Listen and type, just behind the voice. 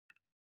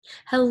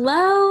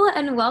Hello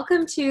and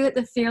welcome to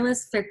the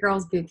Fearless Fit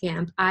Girls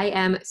Bootcamp. I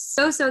am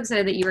so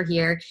excited that you are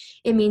here.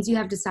 It means you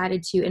have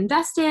decided to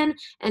invest in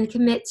and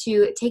commit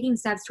to taking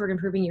steps toward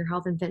improving your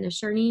health and fitness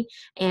journey,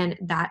 and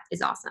that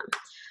is awesome.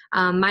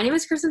 My name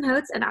is Kristen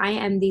Holtz, and I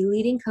am the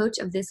leading coach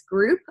of this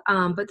group.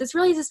 But this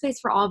really is a space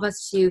for all of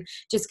us to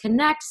just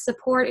connect,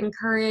 support,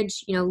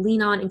 encourage,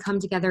 lean on and come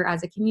together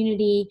as a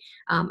community,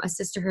 a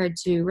sisterhood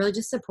to really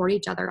just support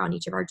each other on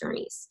each of our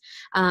journeys.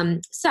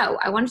 So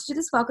I wanted to do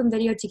this welcome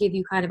video to give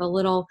you kind of a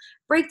little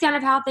breakdown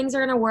of how things are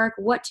going to work,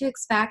 what to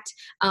expect,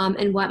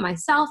 and what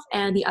myself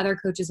and the other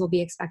coaches will be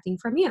expecting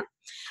from you.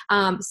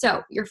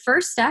 So your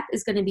first step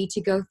is going to be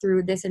to go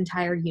through this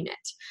entire unit.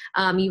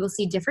 You will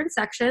see different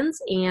sections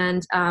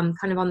and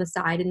kind of on the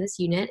side in this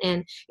unit,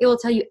 and it will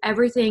tell you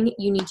everything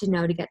you need to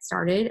know to get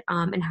started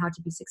and how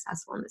to be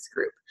successful in this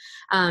group.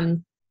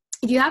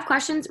 If you have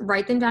questions,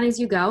 write them down as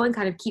you go and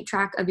kind of keep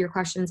track of your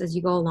questions as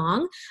you go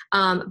along.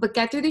 But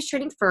get through these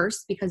training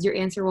first because your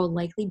answer will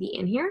likely be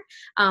in here.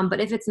 But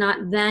if it's not,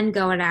 then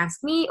go and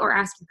ask me or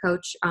ask your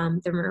coach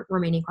the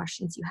remaining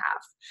questions you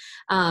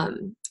have.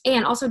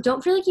 And also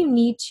don't feel like you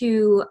need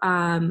to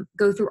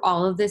go through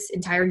all of this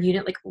entire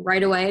unit like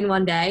right away in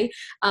one day.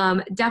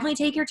 Definitely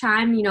take your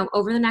time,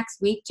 over the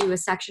next week, do a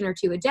section or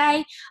two a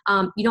day.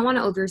 You don't want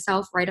to over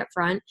yourself right up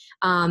front.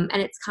 And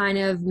it's kind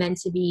of meant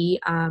to be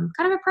kind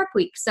of a prep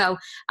week. So,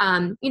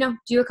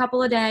 do a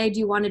couple a day,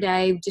 do one a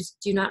day, just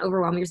do not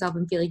overwhelm yourself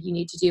and feel like you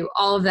need to do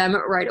all of them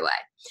right away.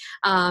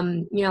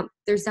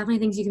 There's definitely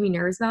things you can be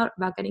nervous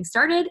about getting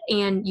started,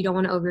 and you don't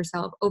want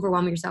to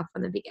overwhelm yourself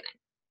from the beginning.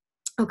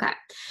 Okay,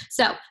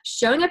 so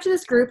showing up to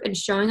this group and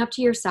showing up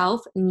to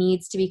yourself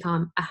needs to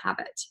become a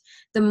habit.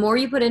 The more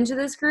you put into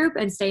this group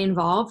and stay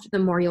involved, the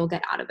more you'll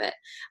get out of it,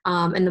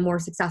 and the more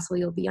successful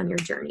you'll be on your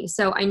journey.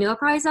 So I know it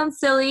probably sounds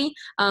silly,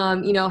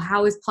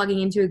 how is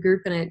plugging into a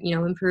group going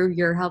to, improve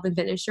your health and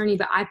fitness journey?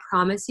 But I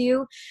promise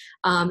you,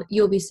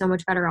 you'll be so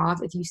much better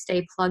off if you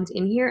stay plugged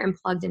in here and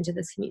plugged into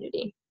this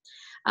community.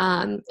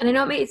 And I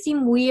know it might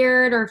seem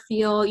weird or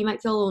you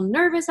might feel a little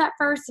nervous at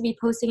first to be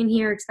posting in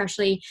here,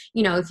 especially,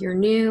 if you're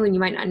new and you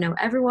might not know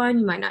everyone,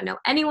 you might not know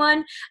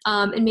anyone,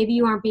 and maybe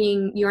you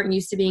aren't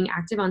used to being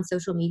active on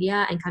social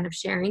media and kind of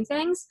sharing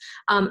things.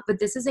 But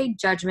this is a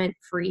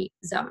judgment-free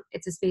zone.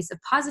 It's a space of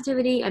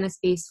positivity and a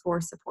space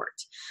for support.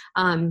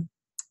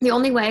 The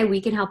only way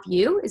we can help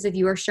you is if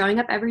you are showing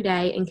up every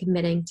day and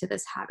committing to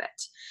this habit.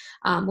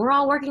 We're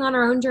all working on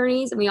our own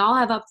journeys, and we all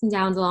have ups and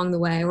downs along the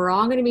way. We're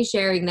all going to be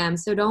sharing them.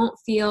 So don't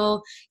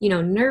feel,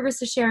 nervous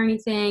to share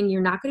anything.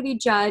 You're not going to be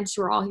judged.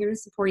 We're all here to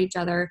support each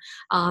other,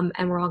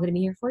 and we're all going to be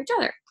here for each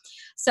other.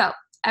 So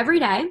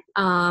every day,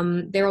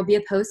 there will be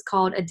a post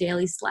called a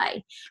daily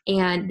sleigh,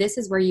 and this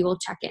is where you will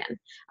check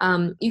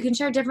in. You can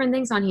share different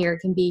things on here. It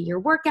can be your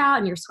workout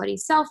and your sweaty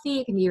selfie.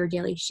 It can be your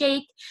daily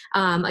shake,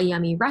 a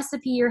yummy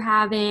recipe you're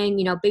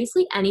having,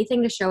 basically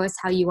anything to show us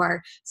how you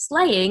are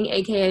slaying,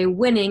 aka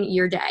winning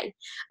your day.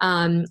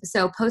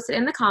 So post it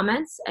in the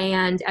comments,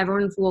 and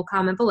everyone will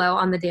comment below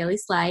on the daily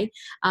sleigh.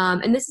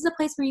 And this is a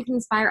place where you can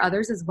inspire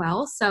others as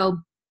well. So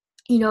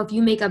if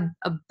you make a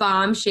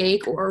bomb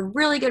shake or a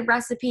really good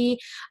recipe,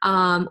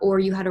 or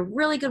you had a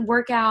really good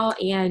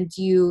workout and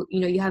you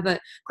have a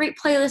great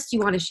playlist you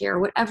want to share,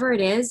 whatever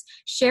it is,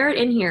 share it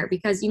in here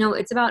because,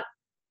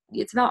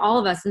 it's about all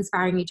of us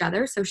inspiring each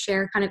other. So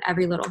share kind of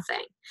every little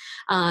thing.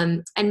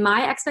 And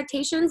my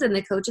expectations and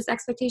the coach's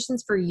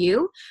expectations for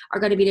you are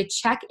going to be to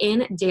check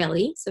in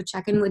daily. So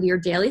check in with your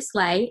daily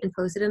sleigh and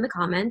post it in the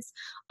comments.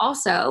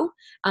 Also,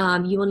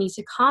 you will need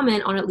to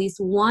comment on at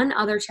least one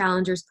other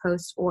challenger's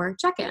post or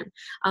check-in.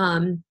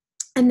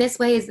 And this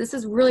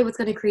is really what's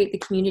going to create the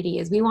community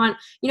is we want,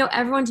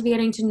 everyone to be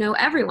getting to know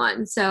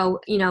everyone. So,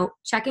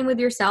 check in with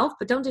yourself,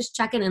 but don't just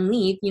check in and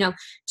leave,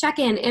 check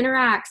in,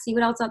 interact, see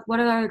what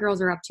other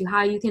girls are up to,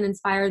 how you can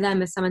inspire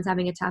them if someone's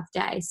having a tough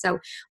day. So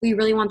we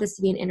really want this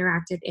to be an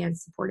interactive and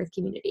supportive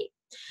community.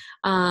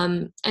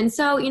 And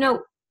so,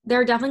 there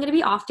are definitely going to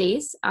be off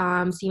days.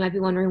 So you might be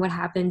wondering what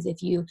happens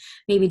if you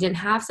maybe didn't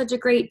have such a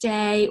great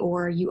day,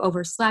 or you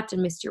overslept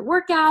and missed your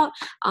workout,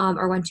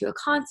 or went to a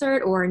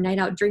concert or a night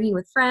out drinking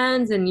with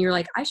friends. And you're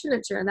like, I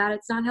shouldn't share that.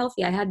 It's not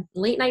healthy. I had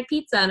late night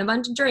pizza and a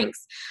bunch of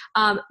drinks.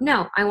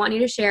 No, I want you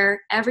to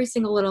share every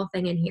single little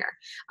thing in here.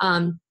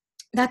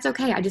 That's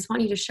okay. I just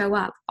want you to show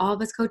up. All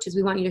of us coaches,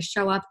 we want you to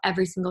show up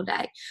every single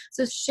day.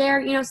 So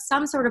share,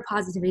 some sort of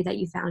positivity that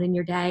you found in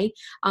your day.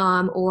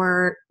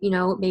 Or,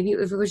 maybe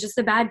if it was just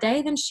a bad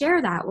day, then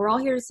share that. We're all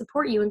here to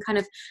support you and kind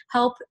of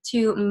help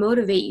to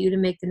motivate you to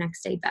make the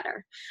next day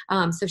better.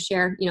 So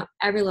share,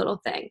 every little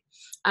thing.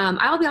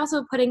 I'll be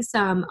also putting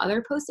some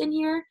other posts in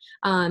here.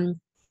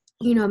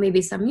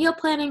 Maybe some meal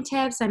planning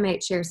tips. I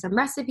might share some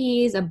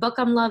recipes, a book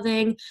I'm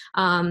loving,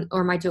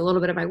 or might do a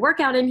little bit of my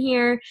workout in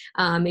here,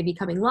 maybe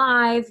coming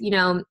live,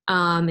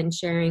 and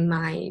sharing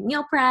my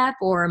meal prep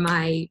or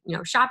my,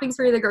 shopping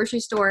spree at the grocery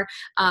store.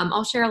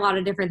 I'll share a lot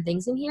of different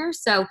things in here.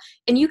 So,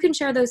 and you can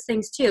share those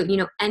things too.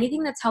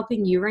 Anything that's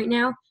helping you right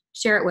now,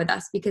 share it with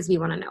us because we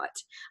want to know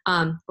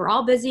it. We're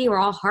all busy. We're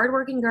all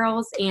hardworking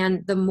girls.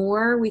 And the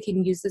more we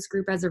can use this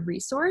group as a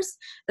resource,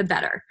 the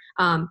better,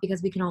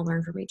 because we can all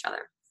learn from each other.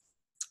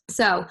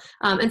 So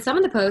in some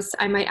of the posts,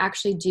 I might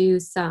actually do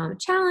some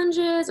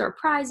challenges or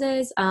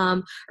prizes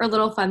or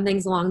little fun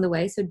things along the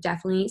way. So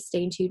definitely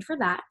stay tuned for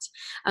that.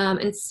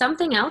 And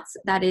something else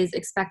that is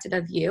expected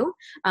of you,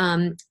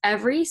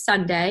 every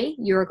Sunday,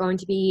 you're going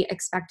to be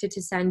expected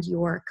to send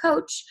your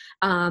coach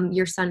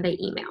your Sunday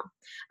email.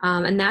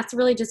 And that's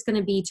really just going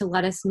to be to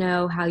let us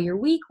know how your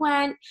week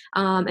went.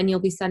 And you'll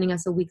be sending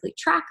us a weekly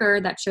tracker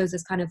that shows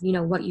us kind of,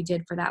 what you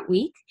did for that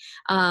week.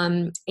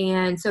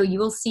 And so you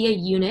will see a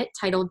unit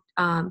titled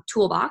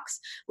Toolbox,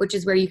 which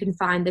is where you can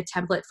find the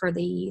template for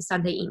the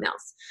Sunday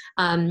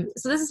emails.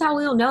 So this is how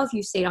we'll know if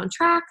you stayed on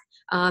track,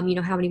 how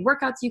many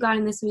workouts you got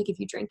in this week, if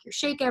you drank your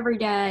shake every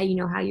day,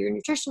 how your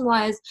nutrition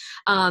was.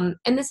 And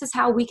this is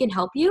how we can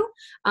help you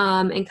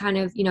and kind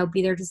of,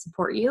 be there to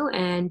support you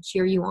and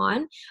cheer you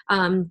on.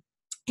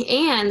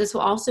 And this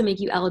will also make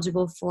you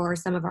eligible for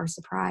some of our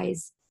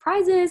surprise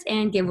prizes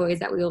and giveaways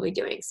that we will be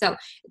doing. So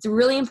it's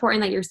really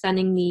important that you're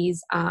sending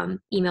these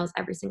emails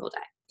every single day.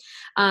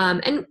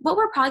 And what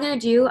we're probably going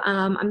to do,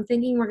 I'm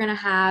thinking we're going to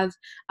have,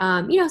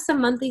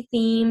 some monthly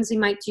themes. We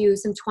might do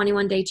some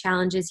 21-day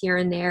challenges here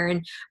and there,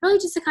 and really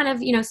just to kind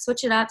of,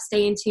 switch it up,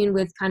 stay in tune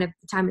with kind of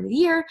the time of the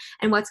year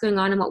and what's going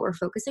on and what we're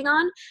focusing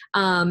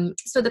on.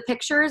 So the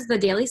pictures, the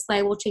daily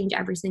sleigh will change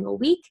every single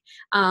week.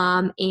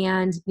 And,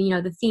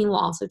 the theme will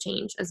also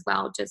change as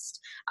well, just,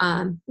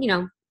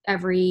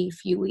 every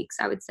few weeks,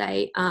 I would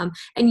say. And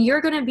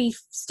you're going to be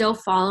still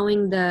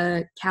following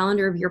the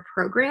calendar of your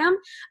program,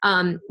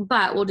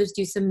 but we'll just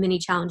do some mini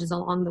challenges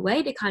along the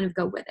way to kind of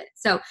go with it.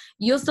 So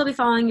you'll still be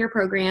following your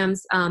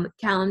program's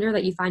calendar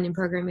that you find in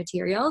program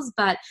materials,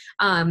 but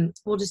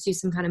we'll just do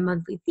some kind of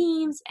monthly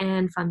themes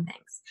and fun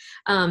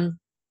things.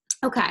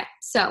 Okay,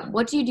 so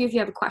what do you do if you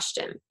have a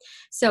question?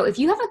 So if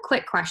you have a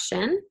quick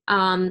question,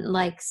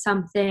 like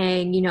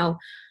something,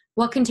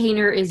 what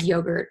container is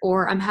yogurt?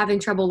 Or I'm having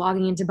trouble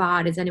logging into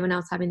BOD. Is anyone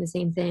else having the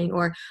same thing?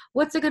 Or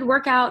what's a good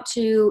workout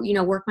to,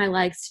 work my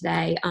legs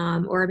today?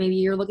 Or maybe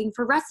you're looking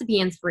for recipe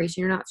inspiration.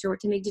 You're not sure what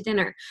to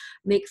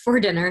make for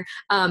dinner.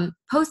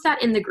 Post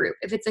that in the group.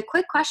 If it's a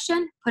quick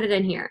question, put it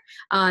in here.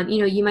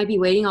 You might be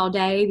waiting all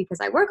day because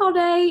I work all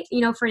day,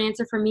 for an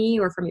answer from me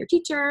or from your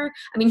teacher.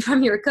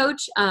 From your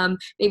coach.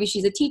 Maybe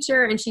she's a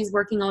teacher and she's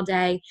working all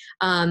day.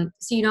 So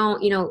you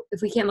don't,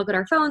 if we can't look at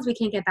our phones, we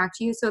can't get back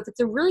to you. So if it's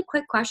a really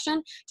quick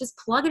question, just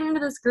plug it into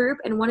this group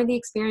and one of the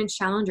experienced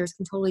challengers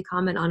can totally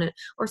comment on it,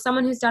 or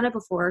someone who's done it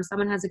before, or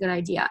someone has a good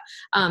idea.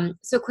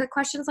 So quick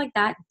questions like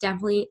that,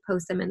 definitely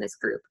post them in this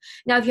group.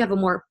 Now, if you have a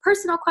more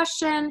personal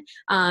question,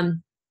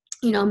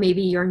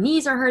 maybe your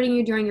knees are hurting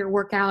you during your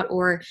workout,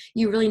 or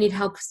you really need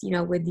help,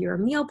 with your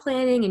meal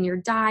planning and your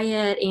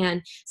diet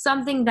and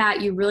something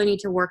that you really need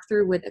to work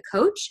through with a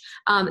coach,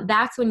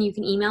 that's when you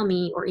can email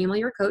me or email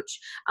your coach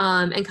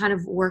and kind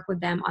of work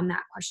with them on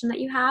that question that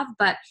you have.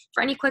 But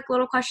for any quick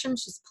little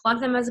questions, just plug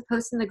them as a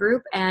post in the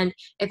group. And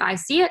if I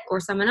see it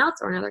or someone else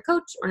or another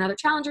coach or another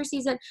challenger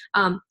sees it,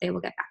 they will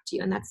get back to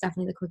you. And that's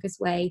definitely the quickest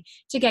way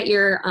to get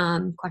your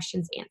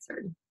questions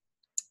answered.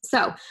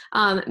 So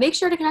make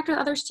sure to connect with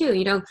others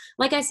too.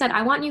 Like I said,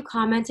 I want you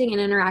commenting and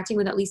interacting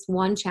with at least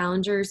one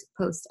challenger's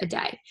post a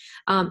day.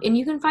 And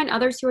you can find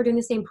others who are doing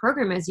the same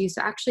program as you.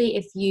 So actually,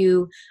 if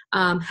you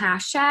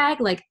hashtag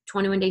like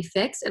 21 Day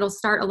Fix, it'll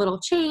start a little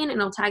chain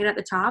and it'll tag it at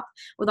the top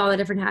with all the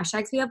different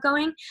hashtags we have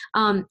going.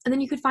 And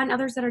then you could find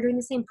others that are doing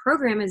the same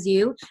program as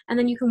you. And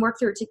then you can work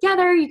through it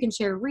together. You can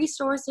share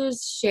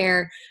resources,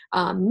 share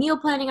meal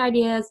planning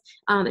ideas,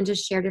 and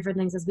just share different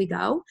things as we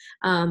go.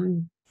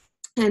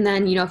 And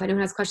then, if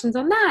anyone has questions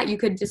on that, you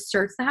could just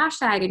search the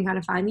hashtag and kind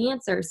of find the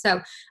answer.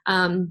 So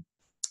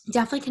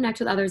definitely connect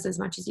with others as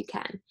much as you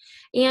can.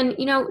 And,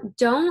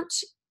 don't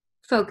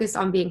focus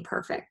on being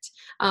perfect.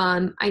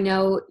 I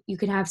know you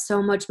can have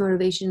so much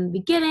motivation in the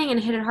beginning and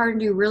hit it hard and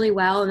do really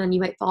well. And then you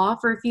might fall off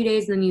for a few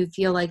days and then you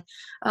feel like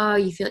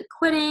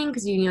quitting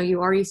because, you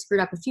already screwed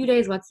up a few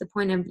days. What's the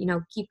point of,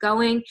 keep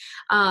going?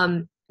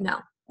 No.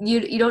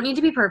 You don't need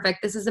to be perfect.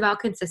 This is about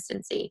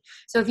consistency.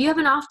 So if you have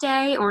an off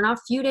day or an off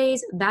few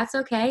days, that's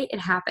okay. It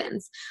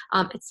happens.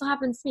 It still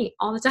happens to me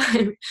all the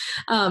time.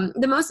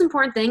 The most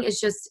important thing is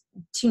just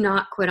to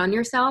not quit on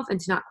yourself and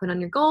to not quit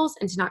on your goals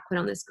and to not quit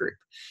on this group.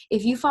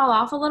 If you fall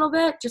off a little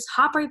bit, just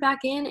hop right back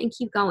in and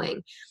keep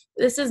going.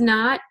 This is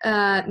not,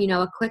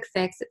 a quick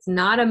fix. It's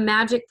not a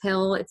magic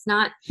pill. It's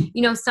not,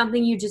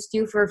 something you just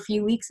do for a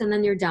few weeks and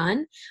then you're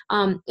done.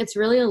 It's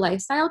really a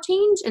lifestyle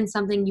change and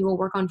something you will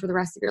work on for the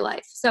rest of your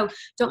life. So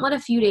don't let a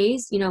few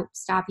days,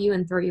 stop you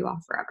and throw you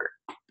off forever.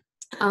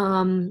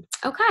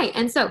 Okay,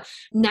 and so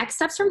next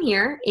steps from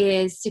here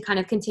is to kind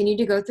of continue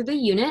to go through the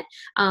unit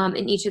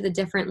and each of the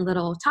different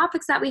little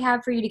topics that we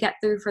have for you to get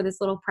through for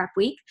this little prep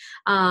week.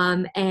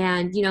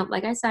 And, you know,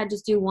 like I said,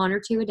 just do 1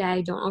 or 2 a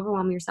day. Don't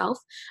overwhelm yourself.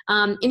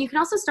 And you can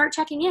also start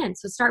checking in.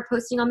 So start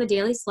posting on the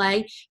Daily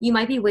Slay. You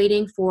might be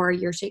waiting for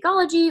your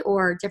Shakeology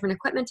or different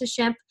equipment to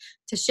ship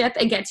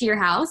and get to your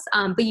house,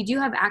 but you do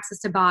have access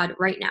to BOD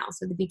right now.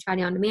 So the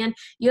Beachbody On Demand,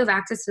 you have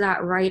access to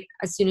that right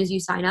as soon as you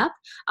sign up.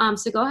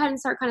 So go ahead and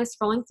start kind of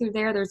scrolling through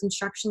there. There's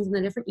instructions in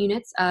the different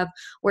units of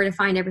where to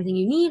find everything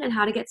you need and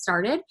how to get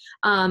started.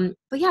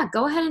 But yeah,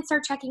 go ahead and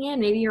start checking in.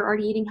 Maybe you're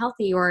already eating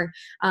healthy, or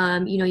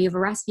you know, you have a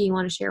recipe you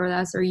want to share with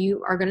us, or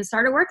you are going to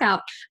start a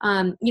workout.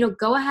 You know,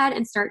 go ahead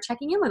and start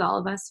checking in with all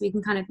of us so we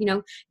can kind of, you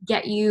know,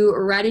 get you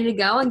ready to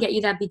go and get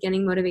you that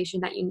beginning motivation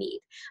that you need.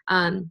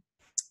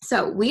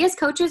 So we as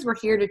coaches, we're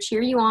here to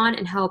cheer you on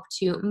and help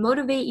to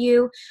motivate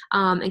you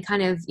and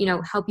kind of, you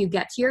know, help you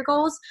get to your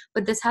goals.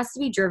 But this has to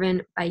be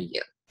driven by you.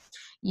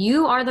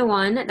 You are the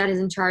one that is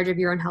in charge of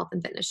your own health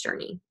and fitness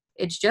journey.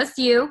 It's just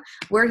you.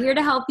 We're here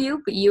to help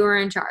you, but you are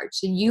in charge.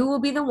 So you will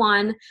be the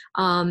one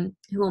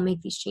who will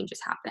make these changes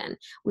happen.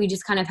 We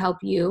just kind of help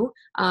you,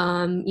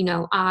 you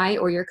know, I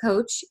or your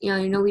coach,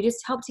 you know, we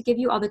just help to give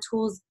you all the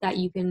tools that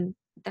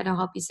that'll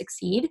help you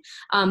succeed.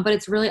 But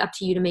it's really up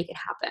to you to make it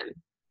happen.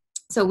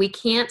 So we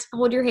can't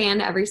hold your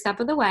hand every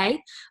step of the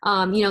way.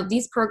 You know,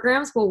 these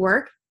programs will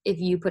work if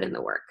you put in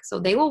the work. So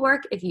they will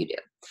work if you do.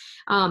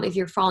 If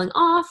you're falling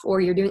off or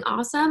you're doing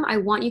awesome, I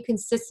want you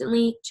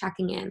consistently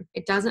checking in.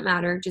 It doesn't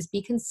matter. Just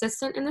be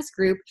consistent in this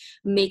group.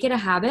 Make it a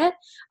habit.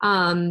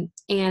 And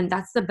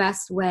that's the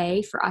best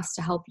way for us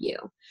to help you.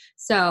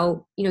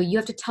 So, you know, you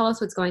have to tell us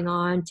what's going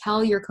on,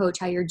 tell your coach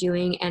how you're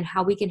doing and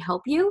how we can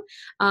help you.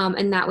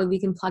 And that way we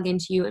can plug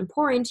into you and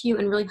pour into you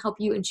and really help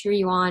you and cheer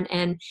you on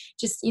and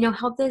just, you know,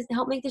 help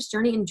make this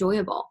journey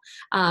enjoyable.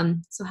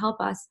 So help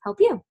us help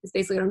you is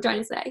basically what I'm trying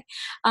to say.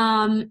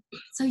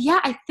 So yeah,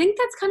 I think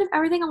that's kind of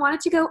everything I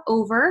wanted to go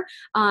over.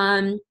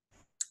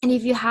 And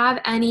if you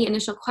have any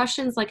initial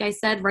questions, like I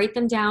said, write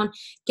them down,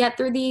 get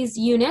through these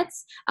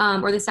units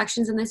or the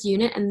sections in this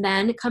unit, and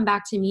then come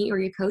back to me or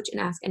your coach and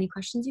ask any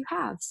questions you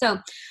have. So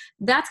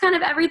that's kind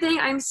of everything.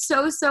 I'm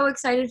so, so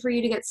excited for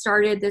you to get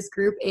started. This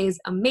group is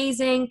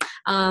amazing.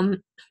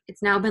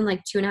 It's now been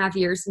like 2.5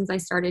 years since I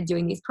started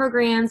doing these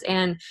programs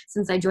and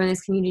since I joined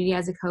this community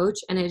as a coach.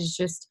 And it's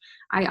just,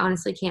 I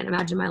honestly can't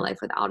imagine my life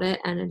without it.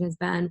 And it has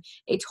been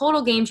a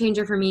total game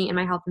changer for me in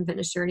my health and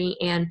fitness journey.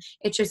 And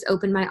it's just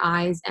opened my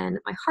eyes and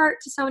my heart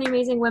to so many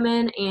amazing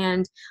women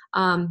and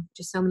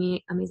just so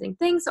many amazing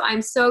things. So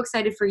I'm so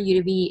excited for you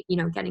to be, you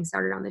know, getting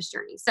started on this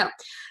journey. So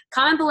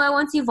comment below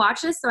once you've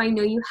watched this so I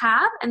know you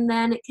have, and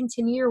then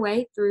continue your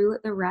way through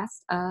the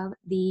rest of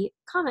the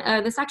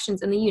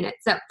sections in the unit.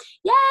 So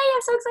yay,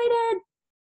 I'm so excited.